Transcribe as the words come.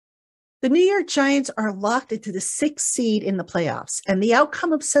The New York Giants are locked into the sixth seed in the playoffs, and the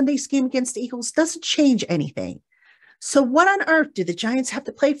outcome of Sunday's game against the Eagles doesn't change anything. So, what on earth do the Giants have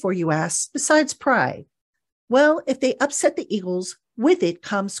to play for, you ask, besides pride? Well, if they upset the Eagles, with it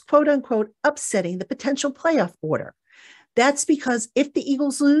comes quote unquote upsetting the potential playoff order. That's because if the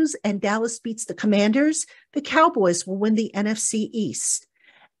Eagles lose and Dallas beats the Commanders, the Cowboys will win the NFC East.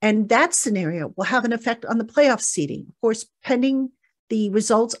 And that scenario will have an effect on the playoff seeding, of course, pending the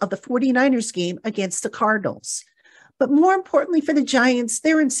results of the 49ers game against the Cardinals. But more importantly for the Giants,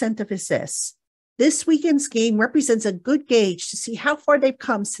 their incentive is this. This weekend's game represents a good gauge to see how far they've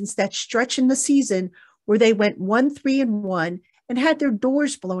come since that stretch in the season where they went 1-3-1 and had their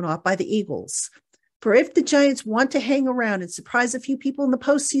doors blown off by the Eagles. For if the Giants want to hang around and surprise a few people in the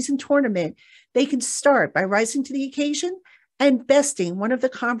postseason tournament, they can start by rising to the occasion and besting one of the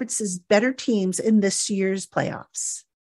conference's better teams in this year's playoffs.